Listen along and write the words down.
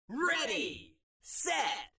Ready, set,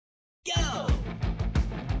 go!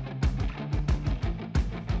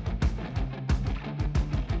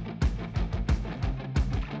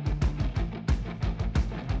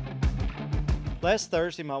 Last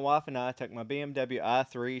Thursday, my wife and I took my BMW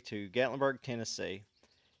i3 to Gatlinburg, Tennessee.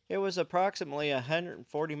 It was approximately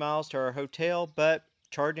 140 miles to our hotel, but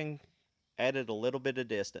charging added a little bit of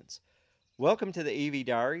distance. Welcome to the EV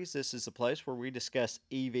Diaries. This is the place where we discuss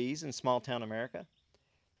EVs in small town America.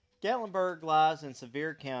 Gatlinburg lies in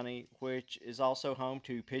Sevier County, which is also home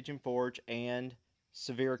to Pigeon Forge and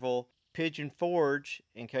Sevierville. Pigeon Forge,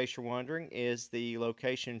 in case you're wondering, is the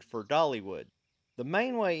location for Dollywood. The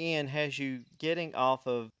main way in has you getting off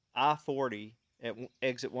of I-40 at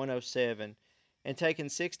exit 107 and taking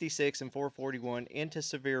 66 and 441 into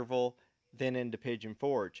Sevierville, then into Pigeon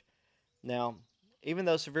Forge. Now, even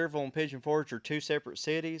though Sevierville and Pigeon Forge are two separate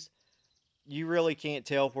cities, you really can't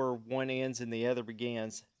tell where one ends and the other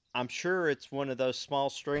begins. I'm sure it's one of those small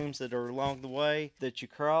streams that are along the way that you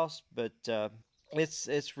cross, but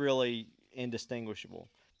it's really indistinguishable.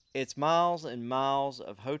 It's miles and miles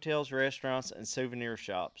of hotels, restaurants, and souvenir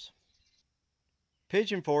shops.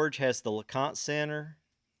 Pigeon Forge has the LeConte Center,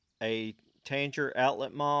 a Tanger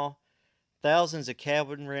outlet mall, thousands of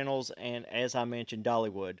cabin rentals, and as I mentioned,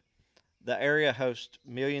 Dollywood. The area hosts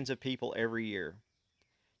millions of people every year.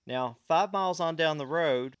 Now, 5 miles on down the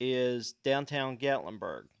road is downtown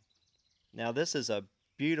Gatlinburg. Now, this is a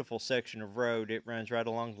beautiful section of road. It runs right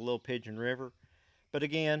along the Little Pigeon River. But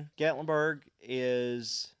again, Gatlinburg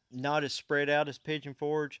is not as spread out as Pigeon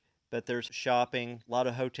Forge, but there's shopping, a lot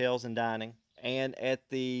of hotels and dining. And at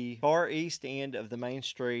the far east end of the main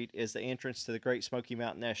street is the entrance to the Great Smoky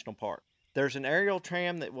Mountain National Park. There's an aerial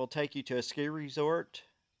tram that will take you to a ski resort,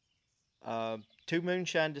 2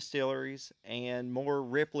 moonshine distilleries, and more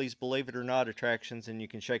Ripley's Believe It or Not attractions than you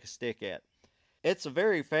can shake a stick at. It's a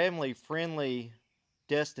very family-friendly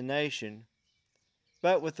destination,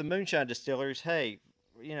 but with the moonshine distilleries, hey,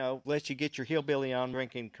 let you get your hillbilly on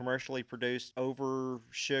drinking commercially produced,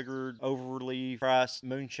 over-sugared, overly priced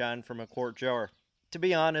moonshine from a quart jar. To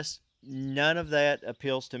be honest, none of that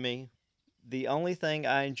appeals to me. The only thing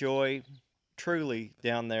I enjoy truly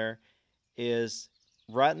down there is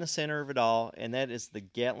right in the center of it all, and that is the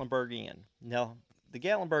Gatlinburg Inn. Now, the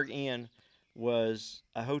Gatlinburg Inn was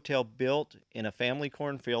a hotel built in a family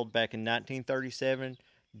cornfield back in 1937,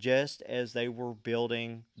 just as they were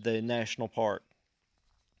building the national park.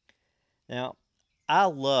 Now, I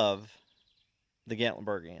love the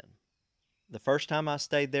Gatlinburg Inn. The first time I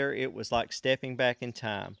stayed there, it was like stepping back in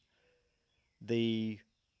time. The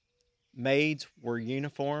maids were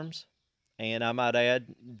uniforms, and I might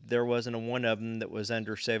add, there wasn't a one of them that was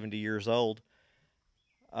under 70 years old.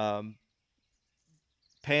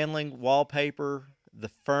 Paneling, wallpaper,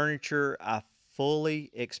 the furniture, I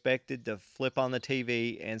fully expected to flip on the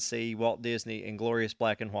TV and see Walt Disney in glorious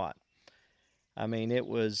black and white. I mean, it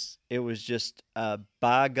was just a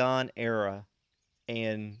bygone era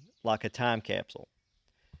and like a time capsule.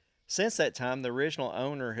 Since that time, the original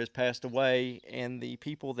owner has passed away, and the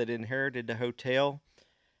people that inherited the hotel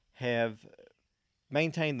have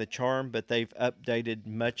maintained the charm, but they've updated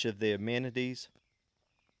much of the amenities.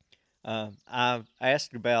 I've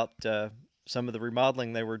asked about some of the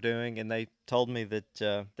remodeling they were doing, and they told me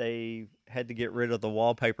that they had to get rid of the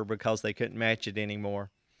wallpaper because they couldn't match it anymore.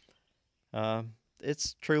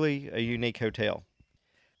 It's truly a unique hotel.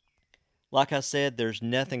 Like I said, there's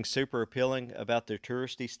nothing super appealing about their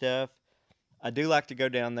touristy stuff. I do like to go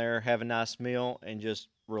down there, have a nice meal, and just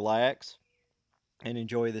relax and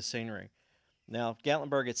enjoy the scenery. Now,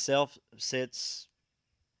 Gatlinburg itself sits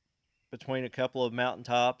between a couple of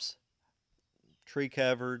mountaintops, tree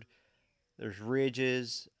covered. There's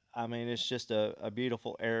ridges. I mean, it's just a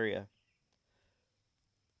beautiful area.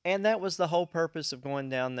 And that was the whole purpose of going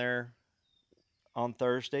down there on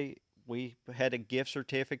Thursday. We had a gift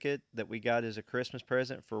certificate that we got as a Christmas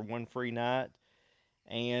present for one free night.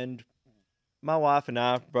 And my wife and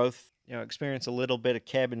I both, experienced a little bit of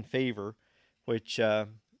cabin fever, which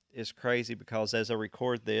is crazy because as I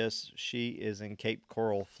record this, she is in Cape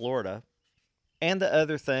Coral, Florida. And the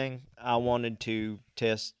other thing, I wanted to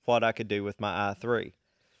test what I could do with my i3.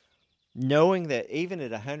 Knowing that even at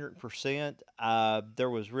 100%, there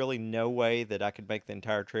was really no way that I could make the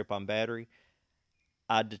entire trip on battery,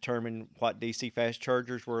 I determined what DC fast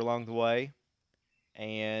chargers were along the way,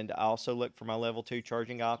 and I also looked for my level 2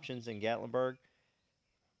 charging options in Gatlinburg.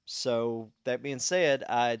 So that being said,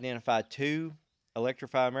 I identified 2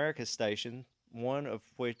 Electrify America stations, one of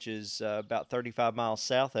which is about 35 miles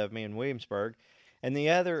south of me in Williamsburg, and the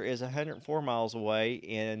other is 104 miles away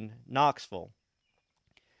in Knoxville.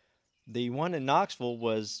 The one in Knoxville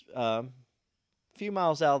was a few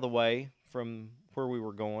miles out of the way from where we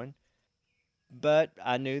were going, but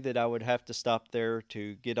I knew that I would have to stop there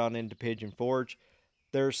to get on into Pigeon Forge.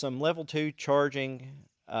 There's some level 2 charging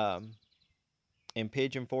in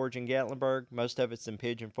Pigeon Forge in Gatlinburg. Most of it's in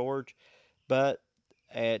Pigeon Forge, but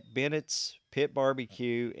at Bennett's Pit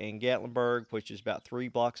Barbecue in Gatlinburg, which is about 3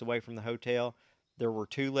 blocks away from the hotel, there were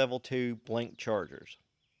 2 level 2 Blink chargers.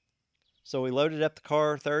 So we loaded up the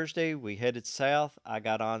car Thursday. We headed south. I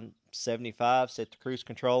got on 75, set the cruise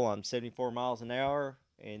control on 74 miles an hour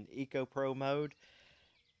in Eco Pro mode.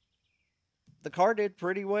 The car did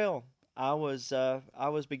pretty well. I was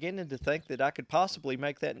beginning to think that I could possibly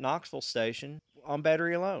make that Knoxville station on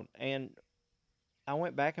battery alone, and I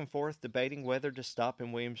went back and forth debating whether to stop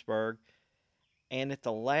in Williamsburg. And at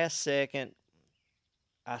the last second,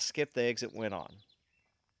 I skipped the exit, went on.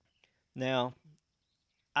 Now,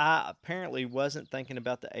 I apparently wasn't thinking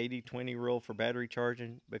about the 80-20 rule for battery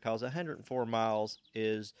charging because 104 miles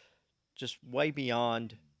is just way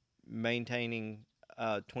beyond maintaining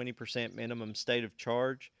a 20% minimum state of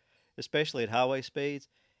charge, especially at highway speeds.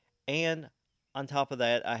 And on top of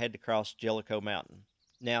that, I had to cross Jellicoe Mountain.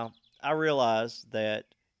 Now, I realize that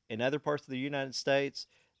in other parts of the United States,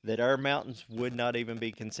 that our mountains would not even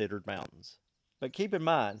be considered mountains. But keep in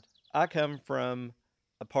mind, I come from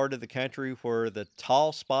a part of the country where the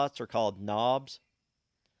tall spots are called knobs,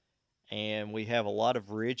 and we have a lot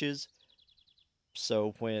of ridges.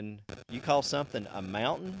 So when you call something a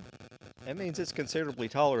mountain, that means it's considerably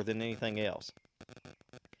taller than anything else.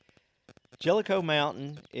 Jellicoe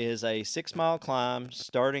Mountain is a 6-mile climb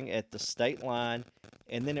starting at the state line,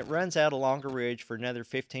 and then it runs out along a ridge for another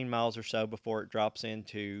 15 miles or so before it drops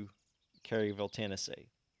into Caryville, Tennessee.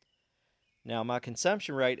 Now, my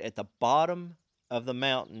consumption rate at the bottom of the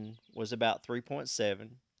mountain was about 3.7.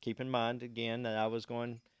 Keep in mind, again, that I was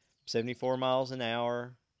going 74 miles an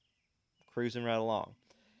hour, cruising right along.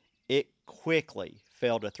 It quickly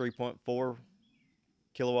fell to 3.4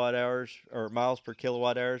 kilowatt hours or miles per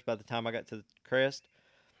kilowatt hours by the time I got to the crest.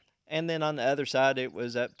 And then on the other side, it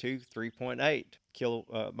was up to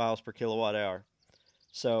 3.8 miles per kilowatt hour.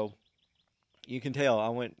 So you can tell I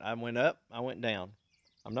went up, I went down.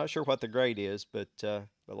 I'm not sure what the grade is, but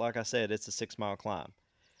like I said, it's a 6-mile climb.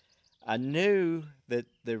 I knew that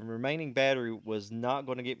the remaining battery was not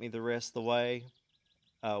going to get me the rest of the way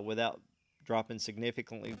without dropping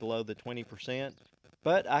significantly below the 20%.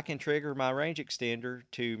 But I can trigger my range extender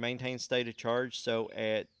to maintain state of charge. So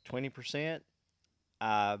at 20%,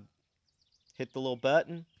 I hit the little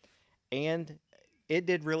button, and it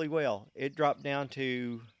did really well. It dropped down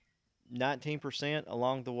to 19%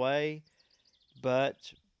 along the way, but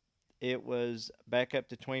it was back up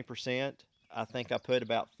to 20%. I think I put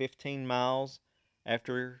about 15 miles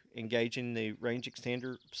after engaging the range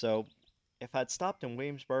extender. So if I'd stopped in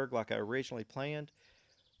Williamsburg like I originally planned,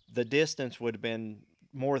 the distance would have been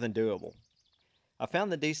more than doable. I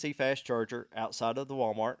found the DC fast charger outside of the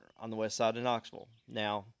Walmart on the west side of Knoxville.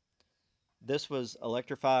 Now, this was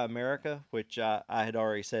Electrify America, which I had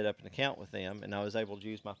already set up an account with them, and I was able to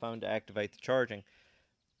use my phone to activate the charging.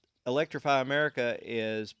 Electrify America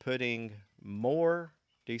is putting more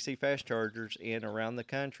DC fast chargers in around the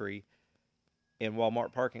country in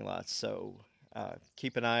Walmart parking lots, so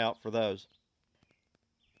keep an eye out for those.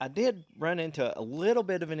 I did run into a little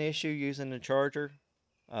bit of an issue using the charger.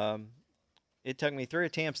 It took me 3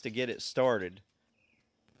 attempts to get it started,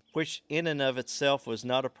 which in and of itself was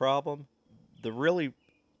not a problem. The really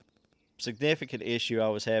significant issue I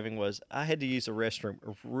was having was I had to use the restroom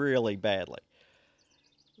really badly.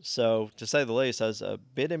 So, to say the least, I was a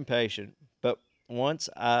bit impatient. But once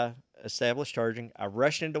I established charging, I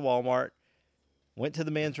rushed into Walmart, went to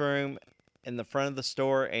the men's room in the front of the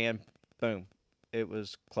store, and boom, it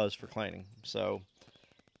was closed for cleaning. So,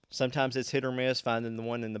 sometimes it's hit or miss finding the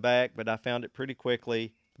one in the back, but I found it pretty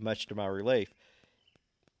quickly, much to my relief.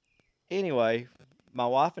 Anyway, my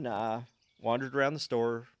wife and I wandered around the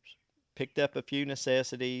store, picked up a few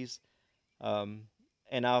necessities, and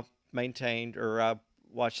I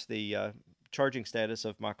watched the charging status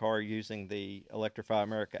of my car using the Electrify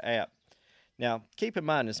America app. Now, keep in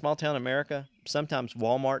mind, in small town America, sometimes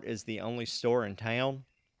Walmart is the only store in town.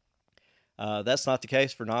 That's not the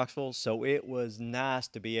case for Knoxville, so it was nice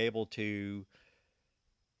to be able to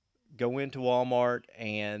go into Walmart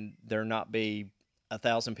and there not be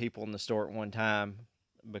 1,000 people in the store at one time,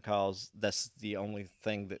 because that's the only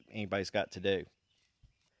thing that anybody's got to do.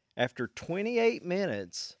 After 28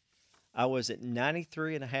 minutes, I was at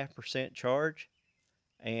 93.5% charge,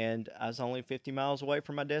 and I was only 50 miles away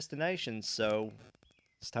from my destination, so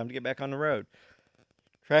it's time to get back on the road.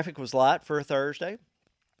 Traffic was light for a Thursday.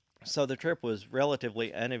 So the trip was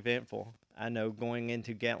relatively uneventful. I know going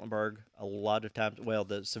into Gatlinburg a lot of times, well,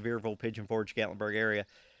 the Sevierville, Pigeon Forge, Gatlinburg area,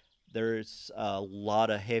 there's a lot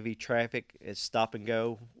of heavy traffic. It's stop and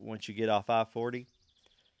go once you get off I-40.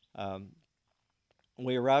 Um,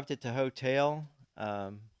 we arrived at the hotel,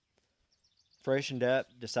 um, freshened up,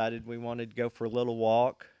 decided we wanted to go for a little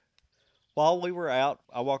walk. While we were out,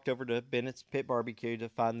 I walked over to Bennett's Pit Barbecue to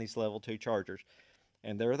find these level 2 chargers.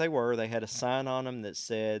 And there they were. They had a sign on them that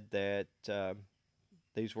said that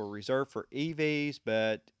these were reserved for EVs,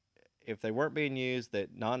 but if they weren't being used,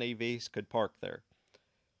 that non-EVs could park there.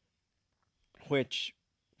 Which,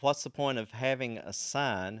 what's the point of having a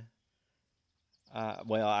sign?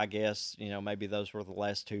 Well, I guess, maybe those were the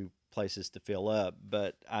last two places to fill up,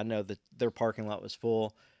 but I know that their parking lot was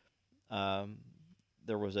full. Um,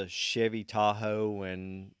 there was a Chevy Tahoe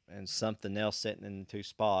and something else sitting in two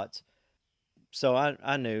spots. So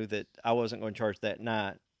I knew that I wasn't going to charge that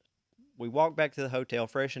night. We walked back to the hotel,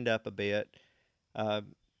 freshened up a bit, uh,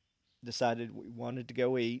 decided we wanted to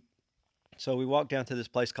go eat. So we walked down to this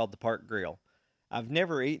place called the Park Grill. I've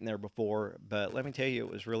never eaten there before, but let me tell you,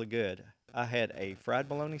 it was really good. I had a fried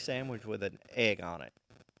bologna sandwich with an egg on it.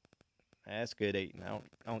 That's good eating. I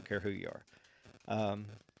don't care who you are. Um,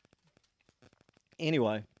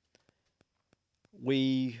 anyway,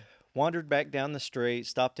 we wandered back down the street,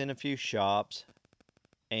 stopped in a few shops,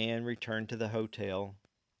 and returned to the hotel.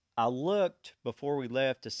 I looked before we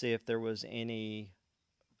left to see if there was any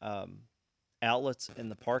um, outlets in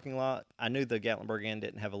the parking lot. I knew the Gatlinburg Inn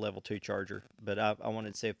didn't have a level 2 charger, but I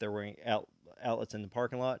wanted to see if there were any outlets in the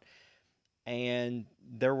parking lot. And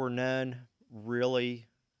there were none really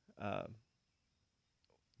uh,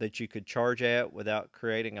 that you could charge at without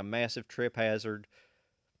creating a massive trip hazard.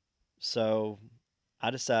 So I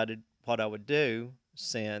decided what I would do,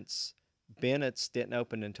 since Bennett's didn't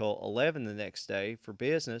open until 11 the next day for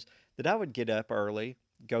business, that I would get up early,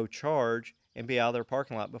 go charge, and be out of their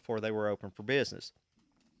parking lot before they were open for business.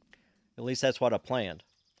 At least that's what I planned.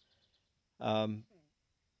 Um,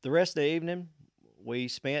 the rest of the evening, we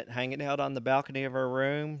spent hanging out on the balcony of our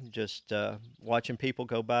room, just watching people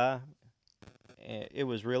go by. It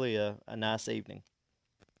was really a nice evening.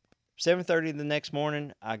 7:30 the next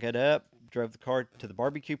morning, I got up, drove the car to the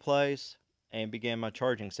barbecue place, and began my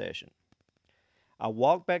charging session. I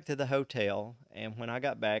walked back to the hotel, and when I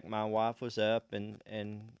got back, my wife was up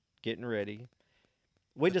and getting ready.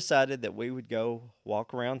 We decided that we would go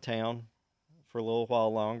walk around town for a little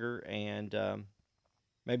while longer and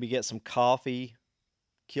maybe get some coffee,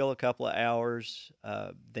 kill a couple of hours,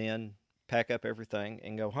 then pack up everything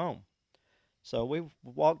and go home. So we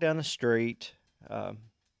walked down the street, um,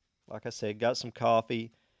 like I said, got some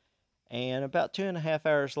coffee, and about 2.5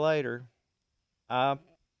 hours later, I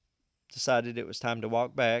decided it was time to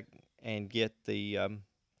walk back and get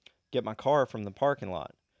my car from the parking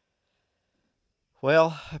lot.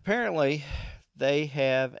 Well, apparently they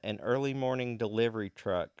have an early morning delivery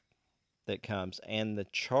truck that comes, and the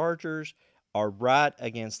chargers are right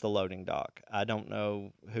against the loading dock. I don't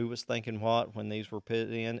know who was thinking what when these were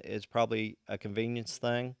put in. It's probably a convenience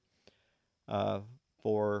thing uh,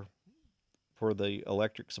 for the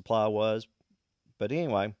electric supply was. But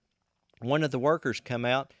anyway, one of the workers come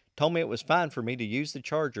out, told me it was fine for me to use the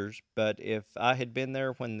chargers, but if I had been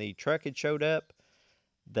there when the truck had showed up,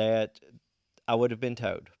 that I would have been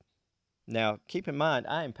towed. Now, keep in mind,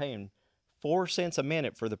 I am paying 4 cents a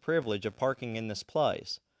minute for the privilege of parking in this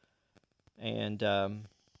place. And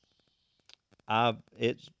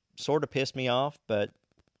it sort of pissed me off, but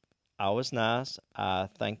I was nice. I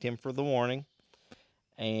thanked him for the warning,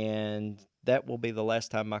 and that will be the last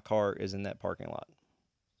time my car is in that parking lot.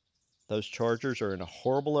 Those chargers are in a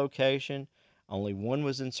horrible location. Only one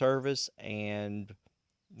was in service, and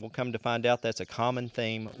we'll come to find out that's a common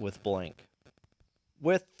theme with Blink.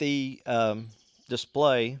 With the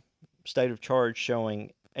display state of charge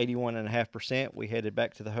showing 81.5%, we headed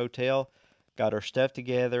back to the hotel, got our stuff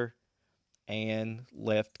together, and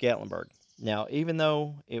left Gatlinburg. Now, even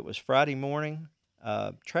though it was Friday morning,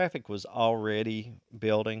 traffic was already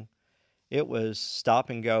building. It was stop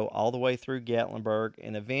and go all the way through Gatlinburg,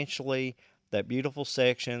 and eventually that beautiful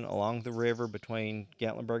section along the river between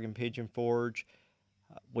Gatlinburg and Pigeon Forge,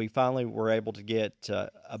 we finally were able to get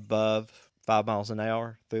above 5 miles an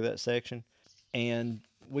hour through that section, and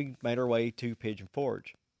we made our way to Pigeon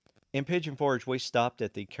Forge. In Pigeon Forge, we stopped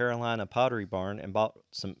at the Carolina Pottery Barn and bought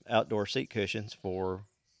some outdoor seat cushions for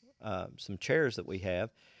some chairs that we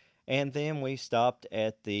have. And then we stopped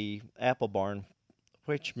at the Apple Barn,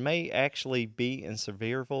 which may actually be in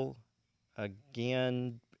Sevierville.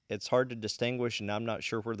 Again, it's hard to distinguish, and I'm not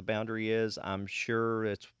sure where the boundary is. I'm sure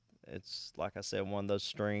It's, like I said, one of those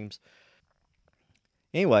streams.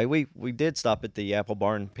 Anyway, we did stop at the Apple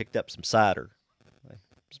Barn and picked up some cider.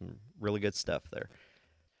 Some really good stuff there.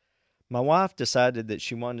 My wife decided that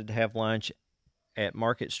she wanted to have lunch at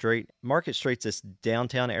Market Street. Market Street's this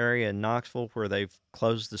downtown area in Knoxville where they've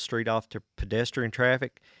closed the street off to pedestrian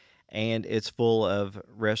traffic, and it's full of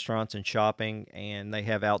restaurants and shopping, and they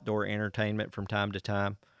have outdoor entertainment from time to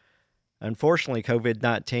time. Unfortunately, COVID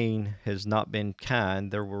 19 has not been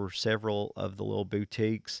kind. There were several of the little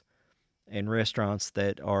boutiques and restaurants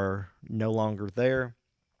that are no longer there.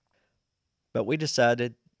 But we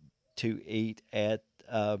decided to eat at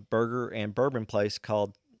a burger and bourbon place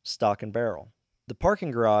called Stock and Barrel. The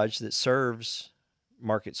parking garage that serves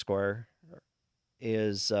Market Square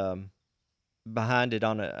is behind it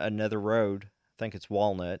on another road. I think it's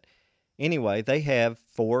Walnut. Anyway, they have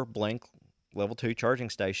 4 Blink Level 2 charging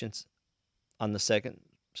stations on the second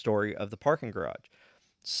story of the parking garage.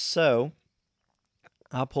 So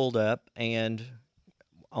I pulled up and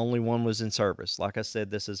only one was in service. Like I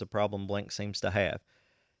said, this is a problem Blink seems to have.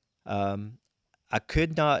 I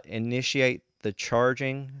could not initiate the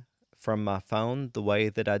charging from my phone the way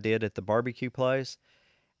that I did at the barbecue place,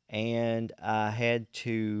 and I had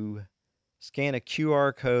to scan a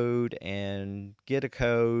QR code and get a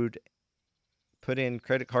code, put in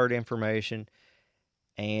credit card information,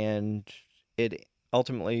 and it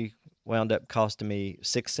ultimately wound up costing me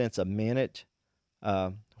 6 cents a minute,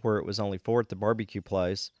 where it was only 4 at the barbecue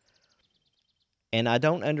place. And I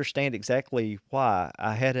don't understand exactly why.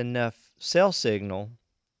 I had enough cell signal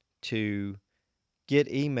to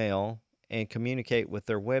get email and communicate with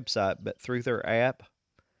their website, but through their app,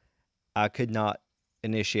 I could not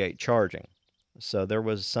initiate charging. So there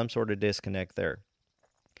was some sort of disconnect there.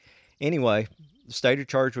 Anyway, the stated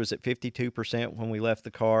charge was at 52% when we left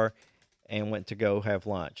the car and went to go have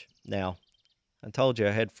lunch. Now, I told you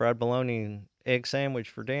I had fried bologna and egg sandwich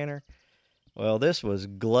for dinner. Well, this was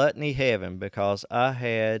gluttony heaven because I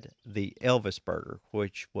had the Elvis burger,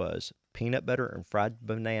 which was peanut butter and fried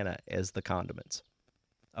banana as the condiments.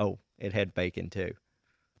 Oh, it had bacon too.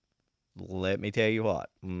 Let me tell you what,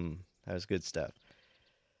 that was good stuff.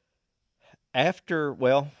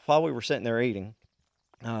 While we were sitting there eating,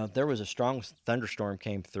 there was a strong thunderstorm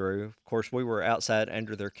came through. Of course, we were outside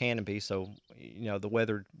under their canopy, so the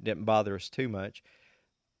weather didn't bother us too much.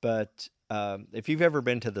 But if you've ever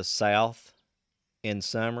been to the South in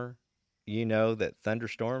summer, you know that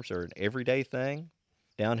thunderstorms are an everyday thing.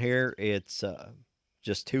 Down here, it's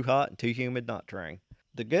just too hot and too humid not to rain.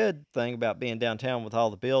 The good thing about being downtown with all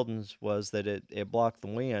the buildings was that it blocked the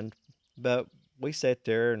wind, but we sat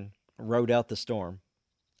there and rode out the storm.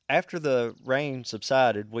 After the rain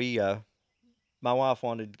subsided, my wife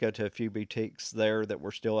wanted to go to a few boutiques there that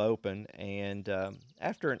were still open, and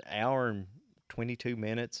after an hour and 22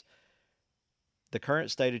 minutes, the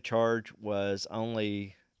current stated charge was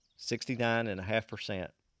only 69.5%.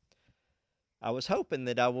 I was hoping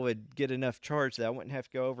that I would get enough charge that I wouldn't have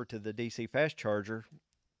to go over to the DC fast charger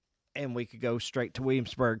and we could go straight to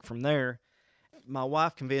Williamsburg from there. My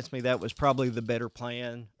wife convinced me that was probably the better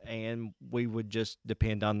plan, and we would just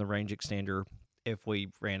depend on the range extender if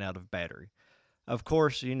we ran out of battery. Of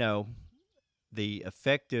course, the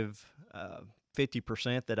effective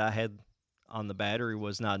 50% that I had on the battery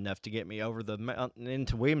was not enough to get me over the mountain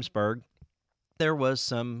into Williamsburg. There was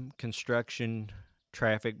some construction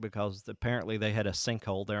traffic because apparently they had a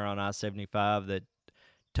sinkhole there on I-75 that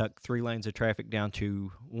tucked 3 lanes of traffic down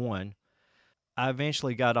to 1. I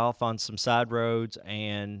eventually got off on some side roads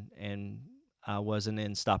and I wasn't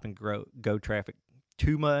in stop and go traffic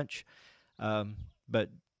too much. But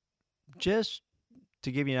just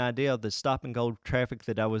to give you an idea of the stop and go traffic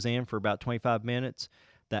that I was in for about 25 minutes,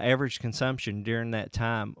 the average consumption during that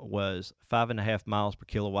time was 5.5 miles per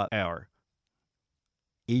kilowatt hour.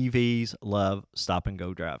 EVs love stop and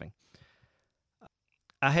go driving.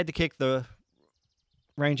 I had to kick the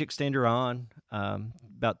range extender on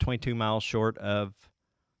about 22 miles short of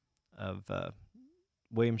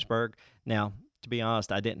Williamsburg. Now, to be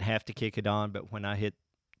honest, I didn't have to kick it on, but when I hit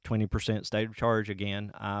 20% state of charge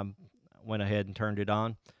again, I went ahead and turned it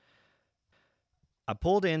on. I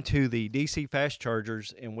pulled into the DC fast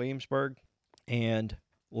chargers in Williamsburg, and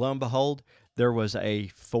lo and behold, there was a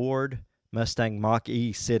Ford Mustang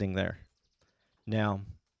Mach-E sitting there. Now,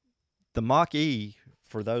 the Mach-E,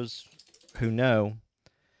 for those who know,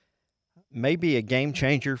 may be a game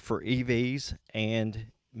changer for EVs and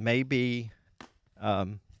may be a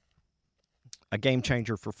game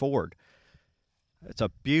changer for Ford. It's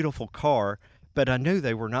a beautiful car, but I knew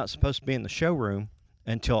they were not supposed to be in the showroom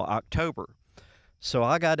until October. So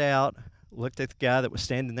I got out, looked at the guy that was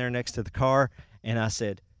standing there next to the car, and I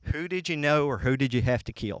said, Who did you know or who did you have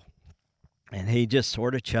to kill? And he just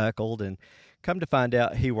sort of chuckled, and come to find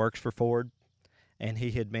out he works for Ford, and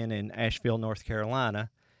he had been in Asheville, North Carolina,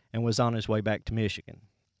 and was on his way back to Michigan.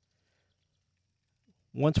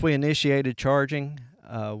 Once we initiated charging,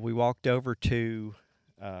 we walked over to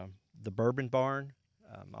the bourbon barn.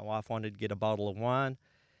 My wife wanted to get a bottle of wine,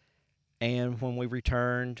 and when we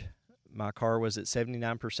returned, my car was at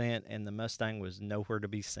 79%, and the Mustang was nowhere to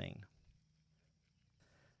be seen.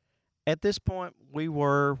 At this point, we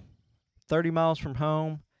were 30 miles from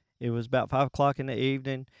home. It was about 5 o'clock in the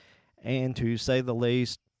evening, and to say the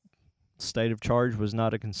least, state of charge was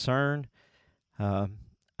not a concern.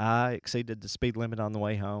 I exceeded the speed limit on the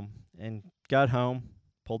way home and got home,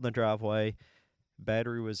 pulled in the driveway.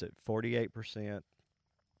 Battery was at 48%.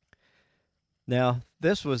 Now,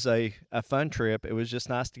 this was a fun trip. It was just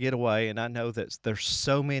nice to get away, and I know that there's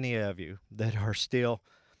so many of you that are still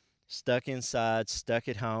stuck inside, stuck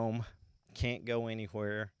at home, can't go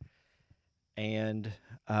anywhere. And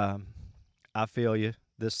I feel you.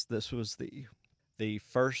 This was the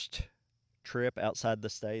first trip outside the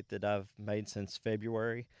state that I've made since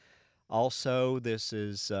February. Also, this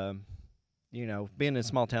is, being in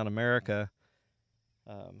small town America,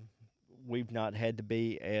 we've not had to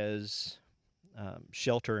be as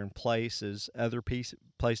shelter in place as other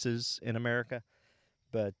places in America.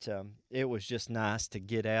 But it was just nice to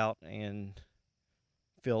get out and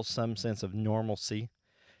feel some sense of normalcy.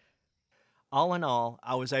 All in all,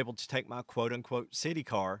 I was able to take my quote-unquote city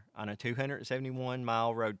car on a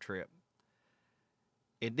 271-mile road trip.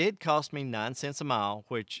 It did cost me 9 cents a mile,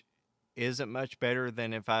 which isn't much better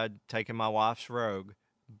than if I'd taken my wife's Rogue,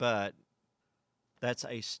 but that's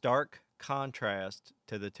a stark contrast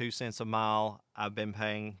to the 2 cents a mile I've been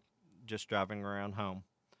paying just driving around home.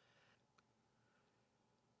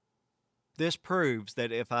 This proves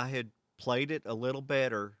that if I had played it a little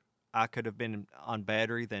better, I could have been on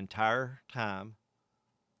battery the entire time,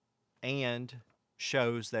 and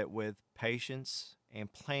shows that with patience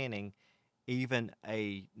and planning, even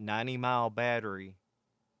a 90-mile battery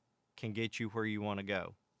can get you where you want to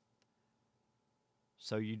go.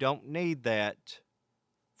 So you don't need that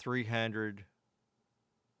 300,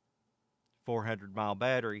 400-mile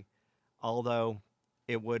battery, although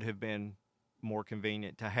it would have been more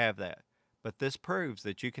convenient to have that. But this proves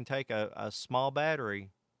that you can take a small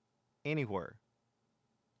battery anywhere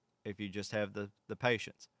if you just have the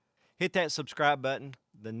patience. Hit that subscribe button.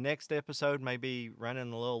 The next episode may be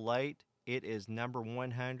running a little late. It is number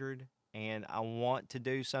 100, and I want to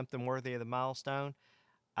do something worthy of the milestone.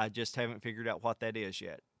 I just haven't figured out what that is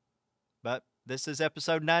yet. But this is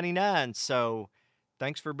episode 99, so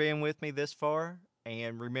thanks for being with me this far.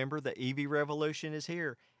 And remember, the EV revolution is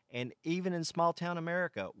here. And even in small town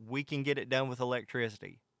America, we can get it done with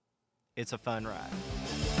electricity. It's a fun ride.